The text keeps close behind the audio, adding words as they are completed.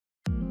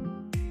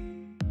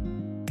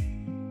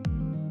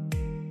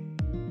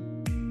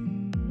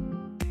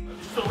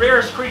It's the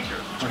rarest creature.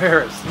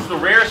 Rarest. It's the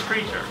rarest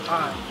creature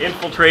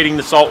infiltrating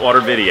the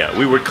saltwater video.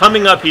 We were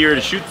coming up here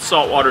to shoot the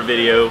saltwater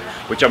video,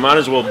 which I might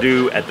as well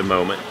do at the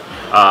moment.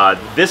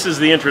 This is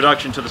the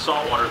introduction to the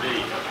saltwater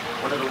video.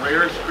 One of the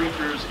rarest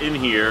creatures in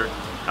here,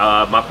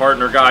 my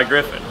partner Guy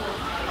Griffin.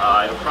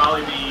 It'll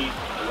probably be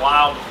a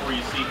while before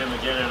you see him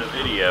again in a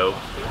video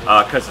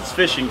because it's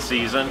fishing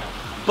season.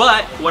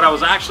 But what I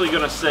was actually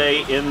going to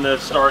say in the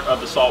start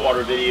of the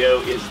saltwater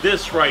video is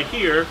this right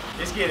here.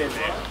 It's getting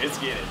there. It's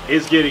getting.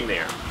 Is getting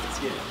there. It's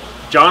getting.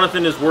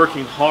 Jonathan is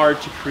working hard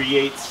to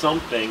create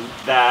something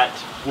that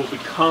will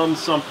become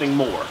something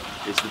more.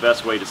 Is the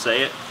best way to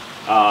say it.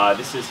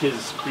 This is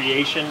his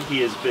creation. He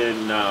has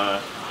been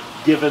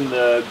given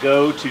the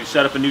go to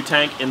set up a new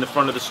tank in the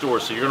front of the store.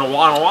 So you're going to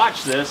want to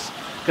watch this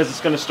because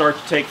it's going to start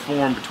to take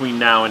form between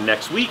now and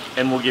next week,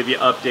 and we'll give you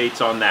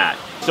updates on that.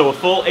 So a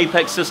full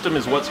Apex system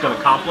is what's going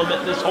to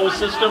complement this whole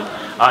system.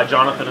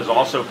 Jonathan is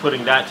also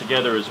putting that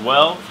together as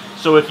well.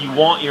 So if you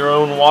want your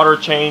own water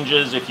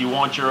changes, if you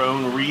want your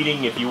own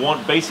reading, if you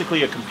want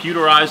basically a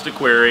computerized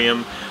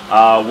aquarium,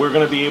 we're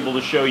going to be able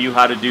to show you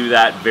how to do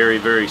that very,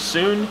 very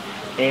soon.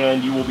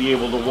 And you will be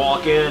able to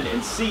walk in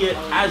and see it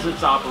as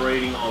it's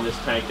operating on this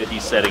tank that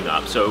he's setting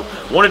up. So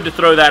wanted to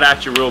throw that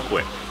at you real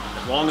quick.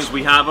 As long as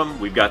we have them,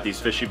 we've got these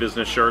Fishy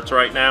Business shirts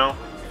right now,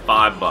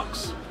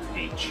 $5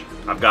 each.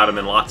 I've got them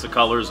in lots of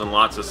colors and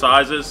lots of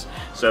sizes,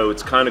 so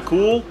it's kind of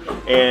cool,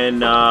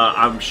 and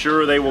I'm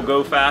sure they will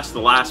go fast.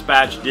 The last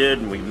batch did,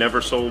 and we've never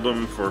sold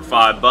them for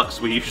 $5.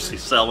 We usually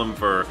sell them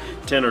for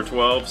 10 or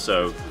 12,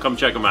 so come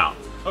check them out.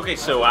 Okay,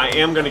 so I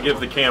am going to give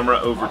the camera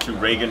over to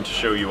Reagan to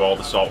show you all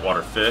the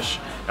saltwater fish.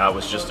 That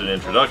was just an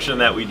introduction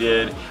that we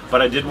did,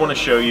 but I did want to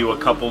show you a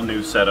couple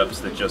new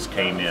setups that just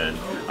came in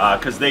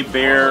because they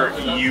bear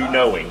you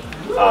knowing.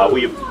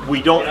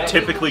 We don't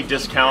typically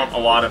discount a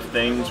lot of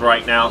things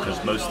right now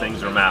because most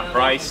things are MAP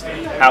priced.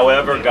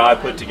 However, Guy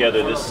put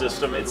together this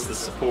system. It's the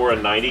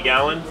Sephora 90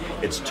 gallon.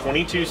 It's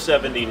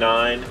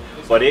 $22.79.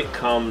 But it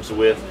comes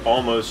with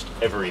almost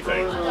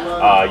everything.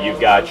 You've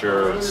got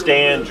your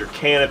stand, your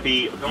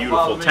canopy, a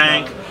beautiful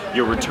tank,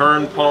 your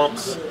return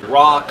pumps,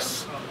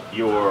 rocks,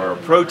 your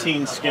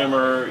protein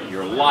skimmer,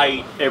 your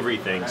light,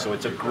 everything. So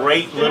it's a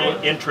great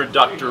little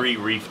introductory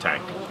reef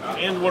tank.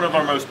 And one of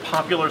our most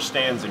popular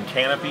stands and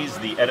canopies,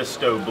 the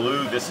Edisto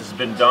Blue. This has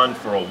been done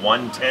for a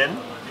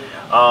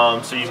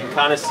 110. So you can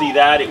kind of see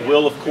that. It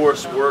will, of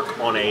course, work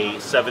on a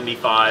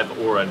 75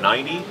 or a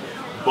 90.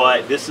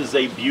 But this is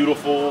a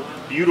beautiful,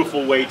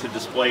 beautiful way to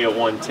display a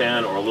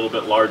 110 or a little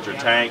bit larger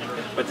tank.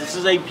 But this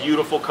is a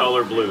beautiful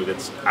color blue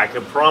that's, I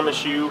can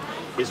promise you,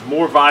 is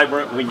more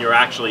vibrant when you're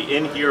actually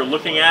in here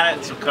looking at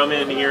it. So come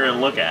in here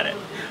and look at it.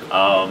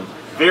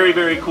 Very,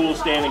 very cool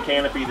stand and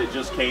canopy that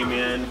just came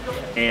in.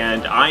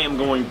 And I am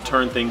going to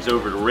turn things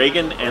over to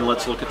Reagan, and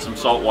let's look at some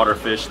saltwater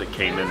fish that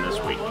came in this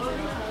week.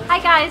 Hi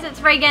guys,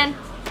 it's Reagan.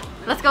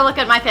 Let's go look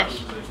at my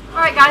fish.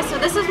 Alright guys, so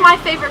this is my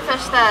favorite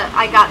fish that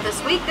I got this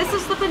week. This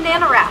is the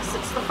banana wrasse.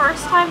 It's the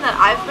first time that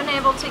I've been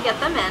able to get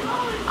them in.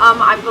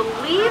 I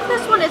believe this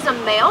one is a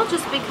male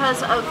just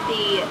because of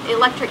the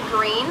electric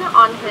green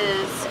on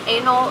his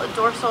anal,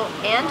 dorsal,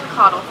 and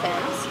caudal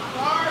fins.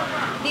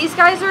 These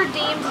guys are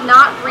deemed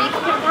not reef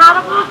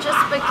compatible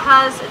just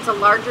because it's a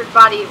larger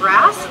body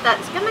wrasse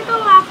that's going to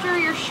go after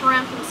your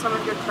shrimp and some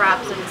of your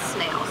crabs and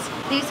snails.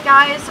 These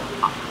guys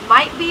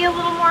might be a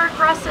little more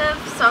aggressive.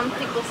 Some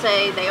people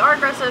say they are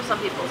aggressive, some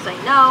people say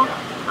no.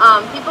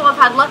 People have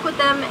had luck with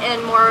them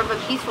in more of a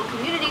peaceful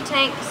community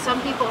tank.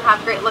 Some people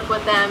have great luck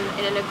with them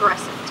in an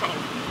aggressive tank.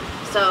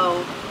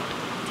 So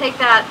take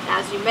that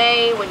as you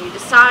may when you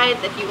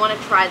decide that you want to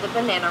try the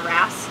banana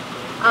wrasse.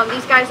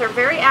 These guys are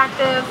very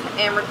active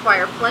and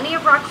require plenty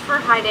of rocks for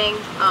hiding.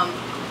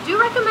 Do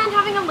recommend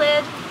having a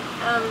lid.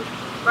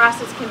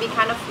 Wrasses can be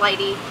kind of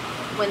flighty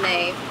when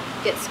they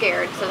get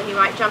scared, so that he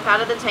might jump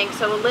out of the tank,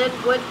 so a lid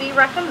would be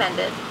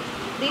recommended.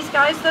 These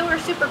guys though are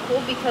super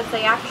cool because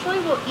they actually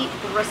will eat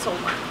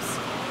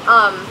bristleworms.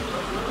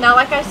 Now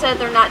like I said,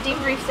 they're not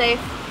deemed reef safe,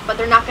 but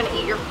they're not going to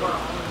eat your coral.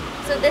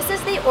 So this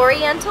is the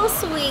Oriental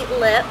Sweet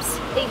Lips.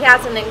 He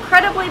has an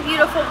incredibly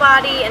beautiful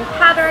body and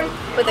pattern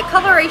with a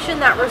coloration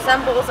that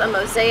resembles a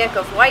mosaic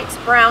of whites,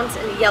 browns,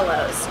 and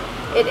yellows.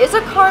 It is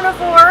a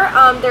carnivore.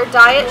 Their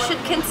diet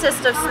should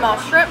consist of small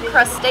shrimp,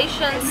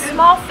 crustaceans,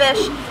 small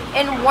fish,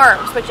 and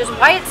worms, which is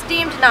why it's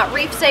deemed not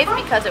reef safe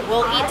because it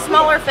will eat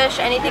smaller fish,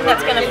 anything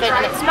that's going to fit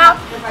in its mouth,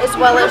 as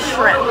well as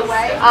shrimp.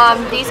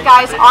 These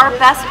guys are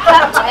best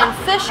kept in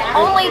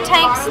fish-only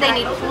tanks. They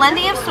need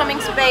plenty of swimming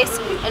space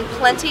and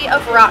plenty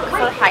of rock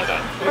for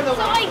hiding. So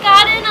I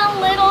got in a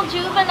little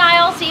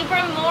juvenile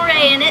zebra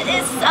moray, and it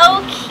is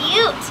so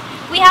cute.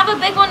 We have a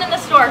big one in the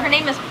store. Her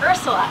name is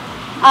Ursula.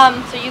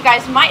 So you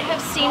guys might have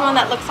seen one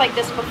that looks like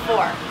this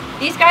before.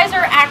 These guys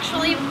are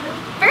actually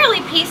fairly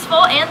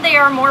peaceful and they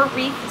are more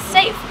reef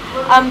safe.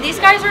 These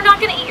guys are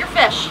not going to eat your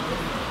fish.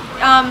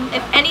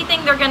 If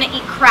anything, they're going to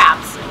eat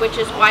crabs,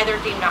 which is why they're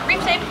deemed not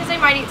reef safe, because they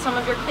might eat some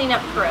of your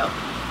cleanup crew.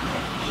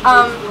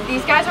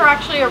 These guys are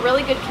actually a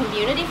really good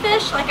community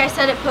fish. Like I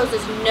said, it poses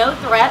no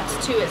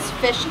threats to its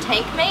fish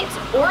tank mates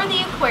or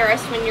the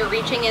aquarist when you're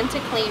reaching in to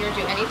clean or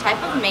do any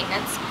type of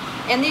maintenance.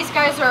 And these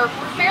guys are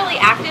fairly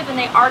active, and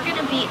they are going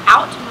to be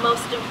out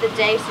most of the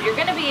day, so you're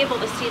going to be able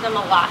to see them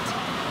a lot.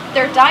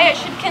 Their diet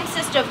should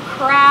consist of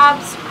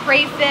crabs,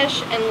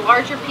 crayfish, and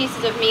larger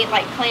pieces of meat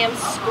like clams,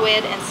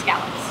 squid, and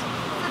scallops.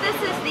 So this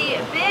is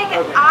the big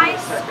eye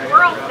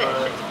squirrel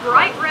fish. It's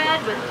bright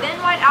red with thin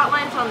white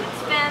outlines on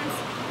its fins.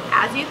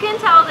 As you can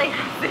tell, they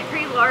have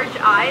very large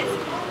eyes.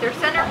 Their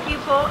center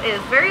pupil is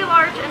very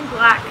large and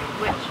black,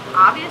 which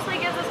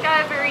obviously gives this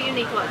guy a very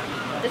unique look.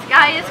 This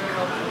guy is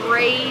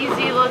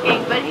crazy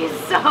looking, but he's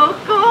so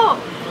cool.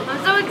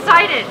 I'm so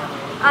excited.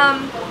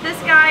 This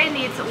guy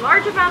needs a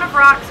large amount of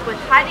rocks with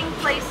hiding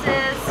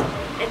places.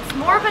 It's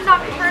more of a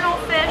nocturnal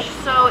fish,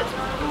 so it's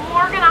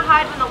more going to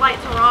hide when the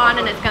lights are on,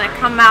 and it's going to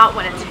come out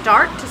when it's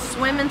dark to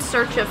swim in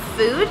search of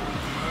food.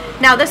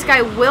 Now this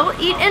guy will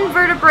eat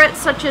invertebrates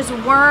such as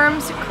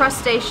worms,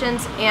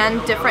 crustaceans,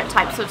 and different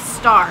types of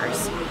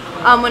stars.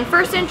 When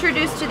first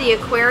introduced to the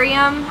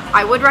aquarium,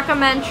 I would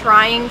recommend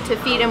trying to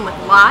feed him with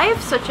live,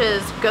 such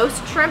as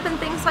ghost shrimp and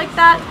things like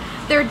that.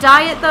 Their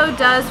diet, though,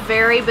 does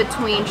vary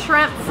between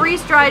shrimp,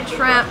 freeze-dried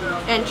shrimp,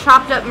 and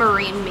chopped up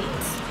marine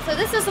meats. So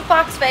this is the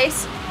fox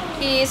face.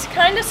 He's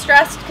kind of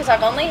stressed because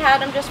I've only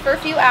had him just for a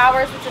few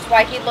hours, which is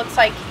why he looks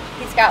like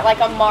he's got like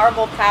a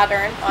marble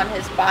pattern on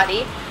his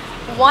body.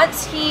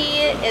 Once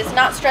he is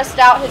not stressed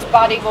out, his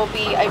body will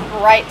be a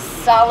bright,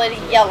 solid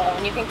yellow.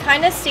 And you can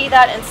kind of see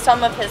that in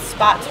some of his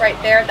spots right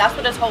there. That's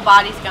what his whole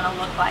body's going to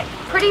look like.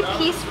 Pretty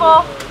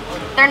peaceful.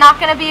 They're not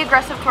going to be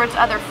aggressive towards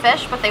other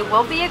fish, but they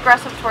will be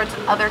aggressive towards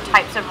other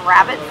types of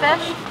rabbit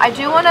fish. I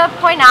do want to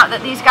point out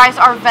that these guys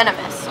are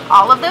venomous.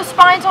 All of those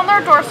spines on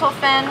their dorsal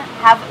fin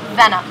have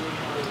venom.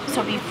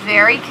 So be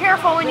very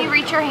careful when you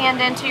reach your hand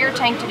into your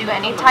tank to do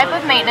any type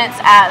of maintenance,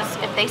 as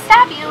if they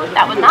stab you,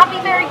 that would not be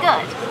very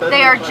good.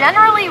 They are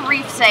generally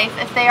reef safe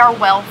if they are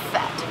well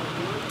fed.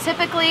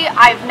 Typically,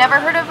 I've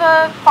never heard of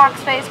a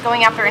foxface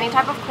going after any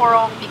type of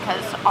coral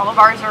because all of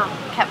ours are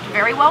kept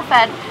very well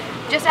fed.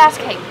 Just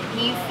ask Kate.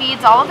 He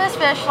feeds all of his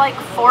fish like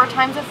 4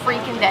 times a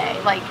freaking day.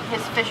 Like,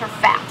 his fish are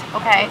fat,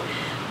 okay?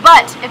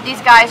 But if these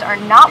guys are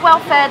not well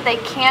fed, they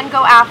can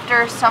go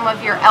after some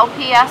of your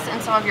LPS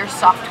and some of your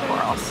soft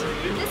corals.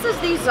 This is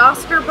the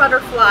zoster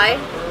butterfly,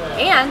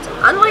 and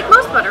unlike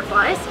most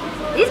butterflies,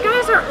 these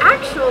guys are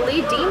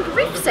actually deemed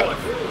reef safe.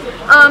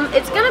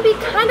 It's going to be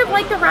kind of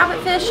like the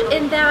rabbitfish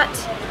in that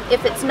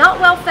if it's not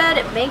well fed,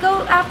 it may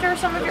go after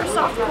some of your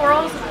soft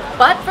corals,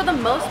 but for the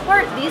most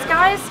part, these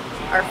guys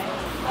are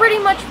pretty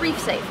much reef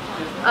safe.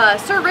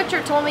 Sir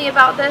Richard told me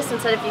about this and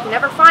said if you can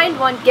ever find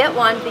one, get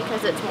one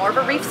because it's more of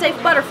a reef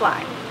safe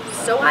butterfly.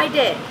 So I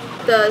did.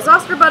 The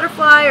zoster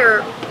butterfly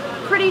are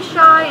pretty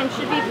shy and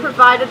should be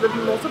provided with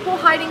multiple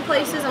hiding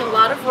places and a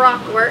lot of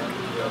rock work.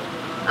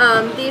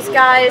 These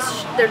guys,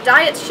 their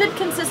diets should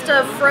consist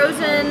of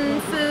frozen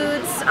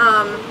foods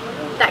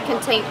that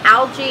contain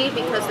algae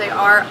because they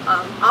are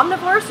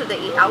omnivores, so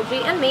they eat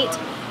algae and meat.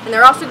 And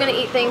they're also going to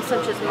eat things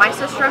such as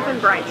mysis shrimp and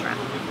brine shrimp.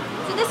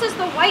 So this is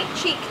the white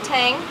cheek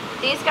tang.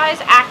 These guys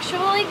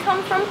actually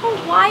come from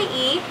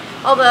Hawaii,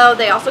 although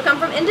they also come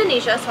from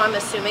Indonesia, so I'm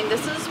assuming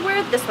this is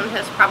where this one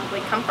has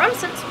probably come from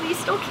since we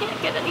still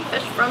can't get any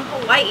fish from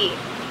Hawaii.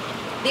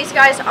 These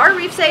guys are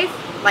reef safe.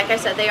 Like I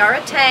said, they are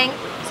a tang,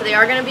 so they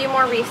are going to be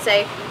more reef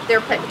safe.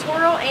 Their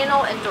pectoral,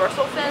 anal, and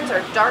dorsal fins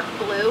are dark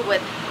blue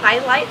with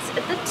highlights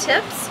at the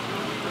tips.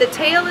 The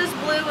tail is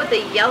blue with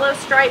a yellow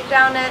stripe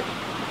down it.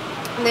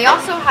 And they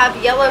also have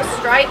yellow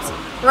stripes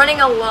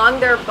running along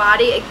their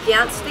body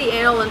against the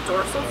anal and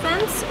dorsal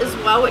fins as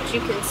well, which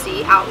you can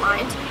see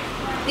outlined.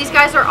 These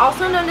guys are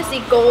also known as the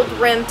gold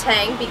rim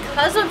tang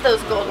because of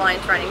those gold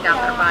lines running down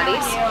their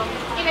bodies.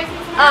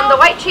 The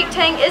white cheek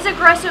tang is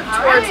aggressive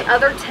towards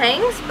other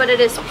tangs, but it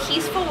is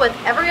peaceful with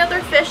every other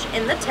fish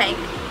in the tank.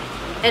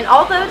 And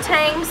although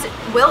tangs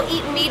will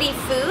eat meaty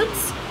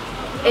foods,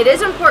 it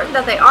is important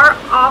that they are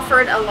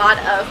offered a lot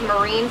of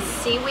marine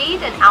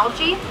seaweed and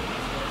algae.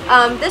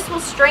 This will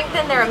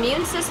strengthen their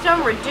immune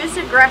system, reduce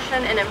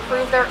aggression, and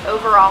improve their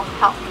overall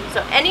health.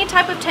 So any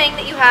type of tang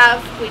that you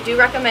have, we do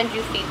recommend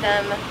you feed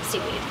them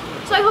seaweed.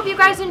 So I hope you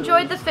guys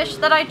enjoyed the fish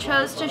that I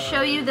chose to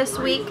show you this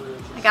week.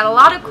 I got a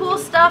lot of cool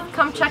stuff.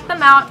 Come check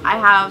them out. I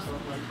have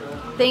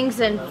things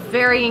in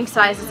varying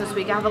sizes this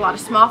week. I have a lot of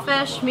small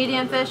fish,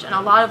 medium fish, and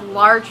a lot of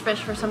large fish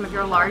for some of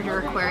your larger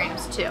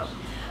aquariums too.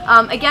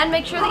 Again,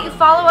 make sure that you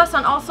follow us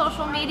on all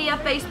social media,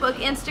 Facebook,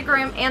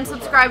 Instagram, and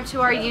subscribe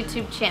to our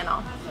YouTube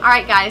channel.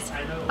 Alright guys,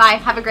 bye.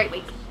 Have a great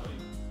week.